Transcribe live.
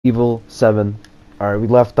Evil 7. Alright, we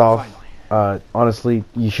left off. Honestly,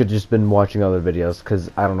 you should just been watching other videos, because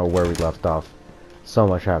I don't know where we left off. So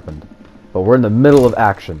much happened. But we're in the middle of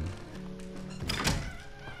action.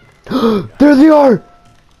 There they are!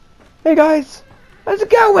 Hey guys! How's it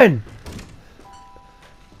going?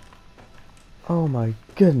 Oh my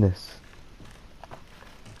goodness.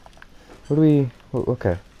 What do we...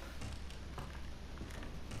 okay.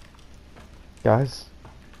 Guys?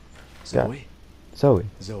 Zoe? Yeah. Zoe.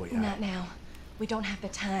 Zoe, Not now. We don't have the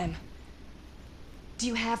time. Do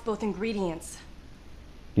you have both ingredients?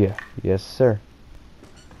 Yeah. Yes, sir.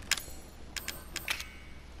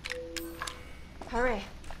 Hurry,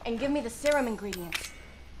 and give me the serum ingredients.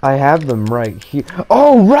 I have them right here.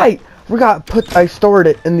 Oh, right! I stored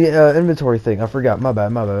it in the inventory thing. I forgot. My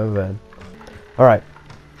bad. Alright.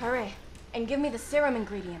 Hurry, and give me the serum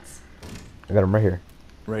ingredients. I got them right here.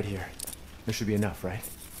 right here. There should be enough, right?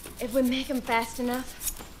 If we make them fast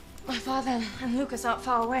enough, my father and Lucas aren't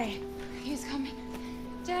far away. He's coming.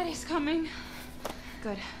 Daddy's coming.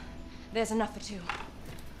 Good. There's enough for two.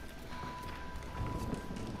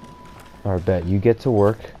 Alright, bet. You get to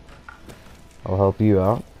work. I'll help you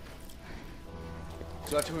out.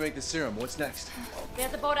 So after we make the serum, what's next?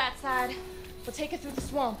 There's a boat outside. We'll take it through the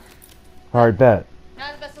swamp. Alright, bet.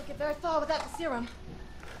 None of us will get very far without the serum.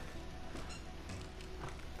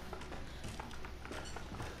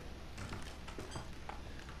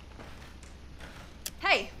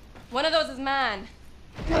 Hey, one of those is mine.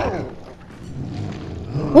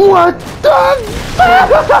 What the fuck?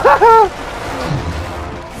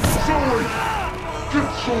 Zoe! Get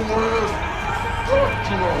your ass back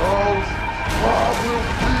to the house! I will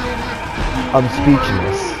deal with you! I'm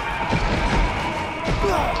speechless.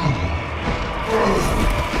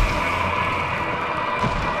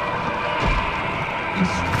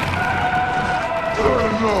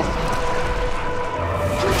 Enough!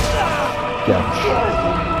 Yeah.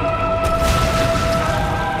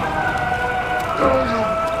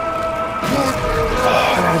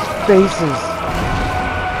 Oh, faces.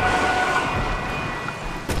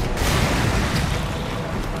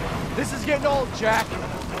 This is getting old, Jack.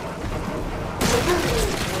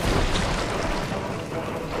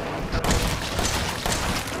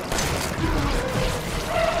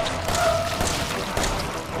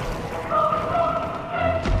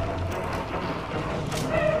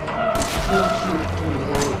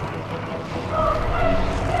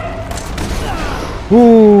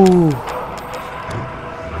 Ooh.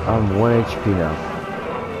 I'm 1 HP now.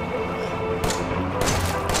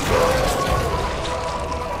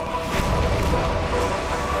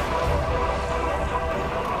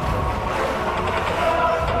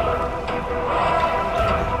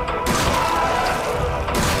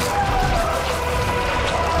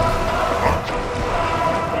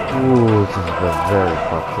 Ooh, this is a very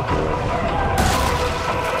toxic area.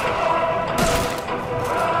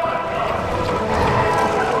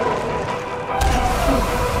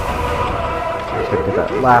 Gotta get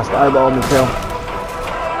that last eyeball in the tail.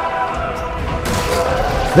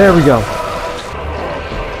 There we go.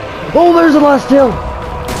 Oh, there's the last tail.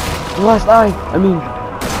 The last eye. I mean,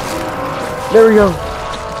 there we go.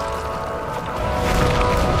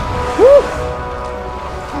 Woo!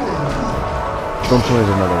 Don't tell me there's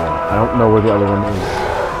another one. I don't know where the other one is.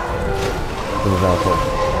 There's also.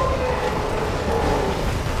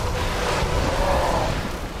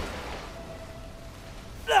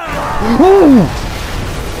 Ooh!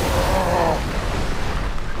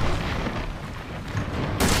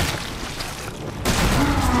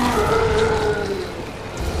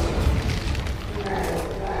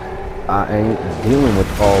 I ain't dealing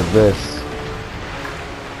with all this.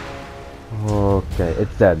 Okay,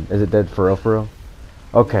 it's dead. Is it dead for real, for real?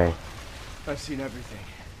 Okay. I've seen everything.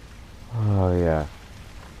 Oh, yeah.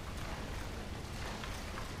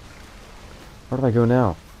 Where do I go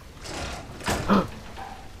now?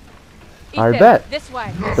 I bet. This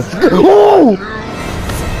way. Oh!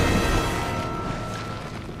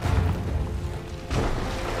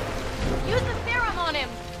 Use the serum on him.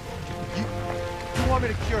 You want me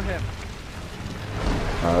to cure him?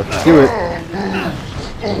 Let's do it.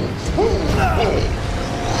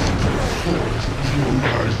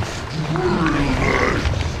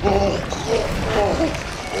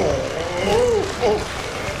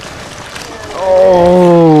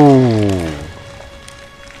 Oh!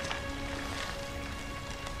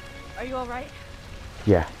 Are you all right?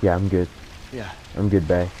 Yeah, I'm good. Yeah. I'm good,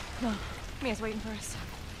 bae. No, Mia's waiting for us.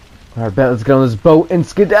 Alright, bet, let's get on this boat and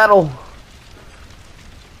skedaddle!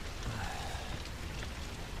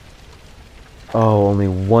 Oh, only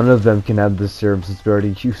one of them can have the serum since we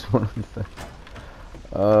already used one of them.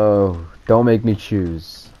 Oh, don't make me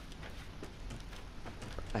choose.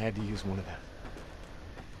 I had to use one of them.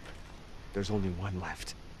 There's only one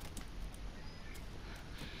left.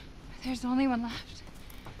 There's only one left.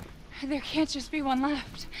 There can't just be one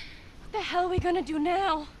left. What the hell are we gonna do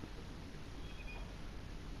now?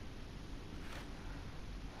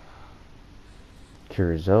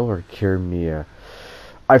 Cure Zoe or cure Mia?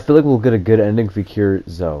 I feel like we'll get a good ending if we cure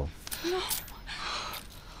Zoe.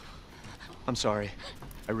 I'm sorry.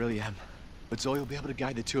 I really am. But Zoe will be able to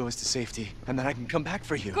guide the two of us to safety, and then I can come back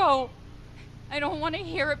for you. Go! I don't want to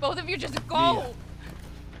hear it. Both of you just go! Mia.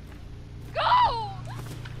 Go!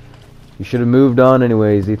 You should have moved on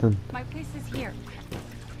anyways, Ethan. My place is here.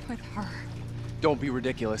 With her. Don't be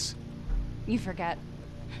ridiculous. You forget.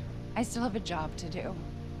 I still have a job to do.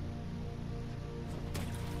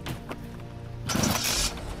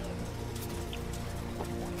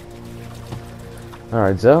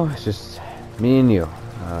 Alright, Zoe, it's just me and you.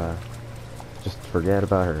 Just forget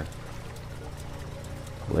about her.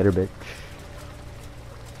 Later, bitch.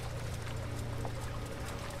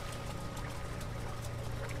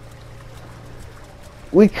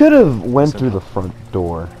 We could have went through the front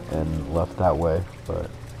door and left that way, but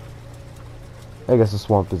I guess the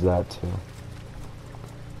swamp is that too.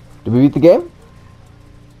 Did we beat the game?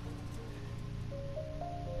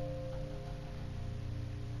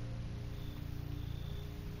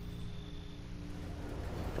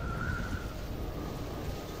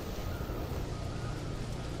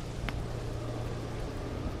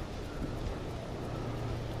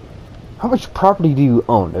 How much property do you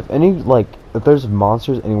own? If any, like, if there's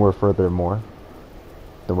monsters anywhere furthermore,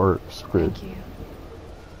 then we're screwed. Thank you.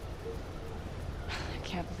 I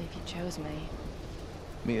can't believe you chose me.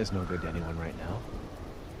 Mia's no good to anyone right now.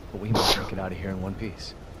 But we must make it out of here in one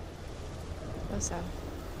piece. So.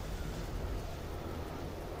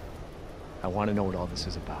 I want to know what all this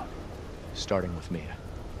is about. Starting with Mia.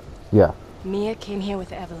 Yeah. Mia came here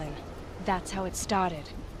with Evelyn. That's how it started.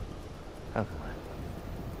 Evelyn.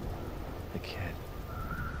 The kid.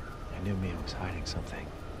 I knew Mia was hiding something.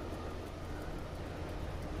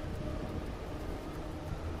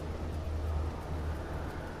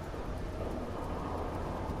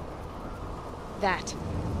 That.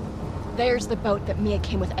 There's the boat that Mia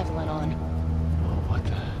came with Evelyn on. Oh, what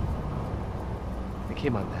the? They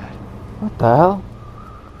came on that. What the hell?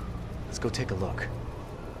 Let's go take a look.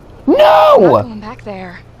 I'm No! not going back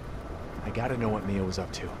there. I gotta know what Mia was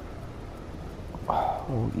up to.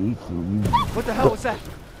 Oh, Ethan, you... What the hell was that?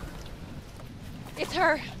 It's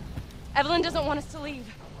her. Evelyn doesn't want us to leave.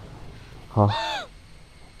 Huh?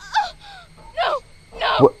 No!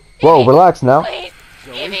 No! Whoa, relax now. Please!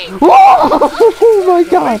 Amy! Whoa! Oh my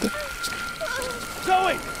god!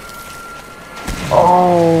 Zoe!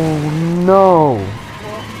 Oh no!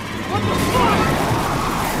 What the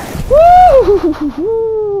fuck?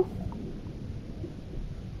 Woo!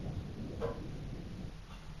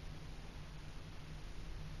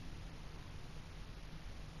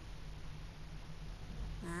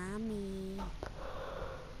 Mommy.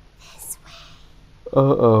 This way.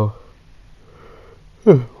 Uh-oh.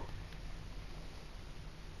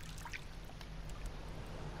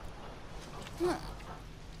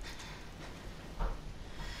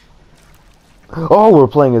 Oh, we're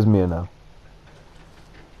playing as Mia now.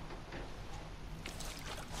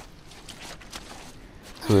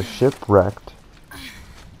 So the ship wrecked.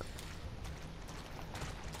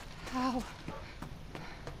 How?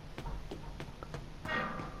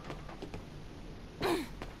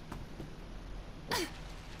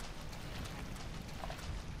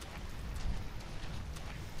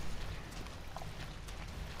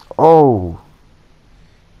 Oh.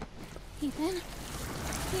 Ethan?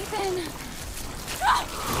 Ethan!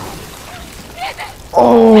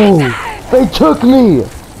 Oh! They took me!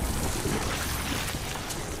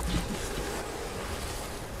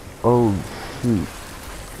 Oh, shoot.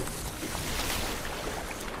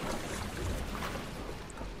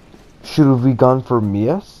 Should have we gone for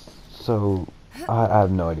Mia? So, I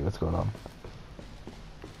have no idea what's going on.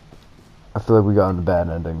 I feel like we got a bad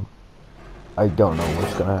ending. I don't know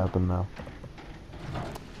what's gonna happen now.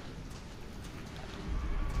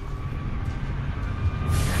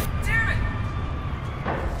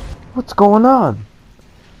 What's going on?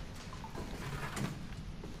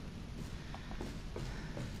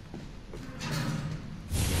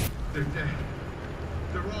 They're dead.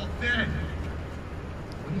 They're all dead.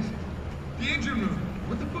 What is it? The engine room.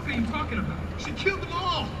 What the fuck are you talking about? She killed them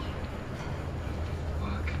all.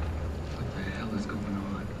 Fuck. What the hell is going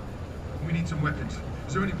on? We need some weapons.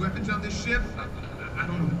 Is there any weapons on this ship? I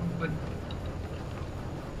don't know, but...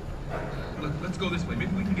 Look, let's go this way.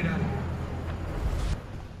 Maybe we can get out of here.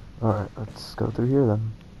 Alright, let's go through here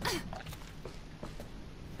then.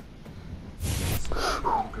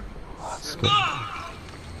 Okay.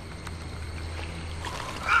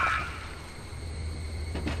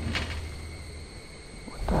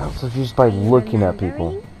 What the hell? So just by looking at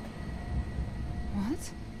people.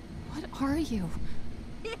 What? What are you?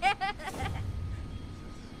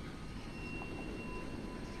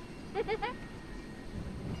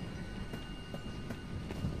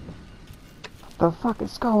 What the fuck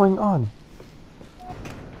is going on?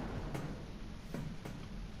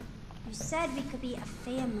 You said we could be a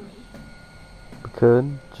family. We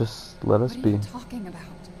could just let us What are be. you talking about?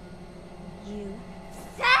 You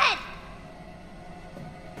said!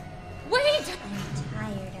 Wait! I'm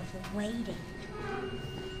tired of waiting.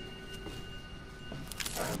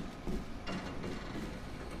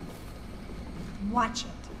 Watch it.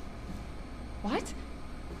 What?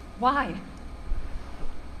 Why?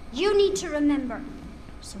 You need to remember,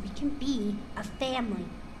 so we can be a family.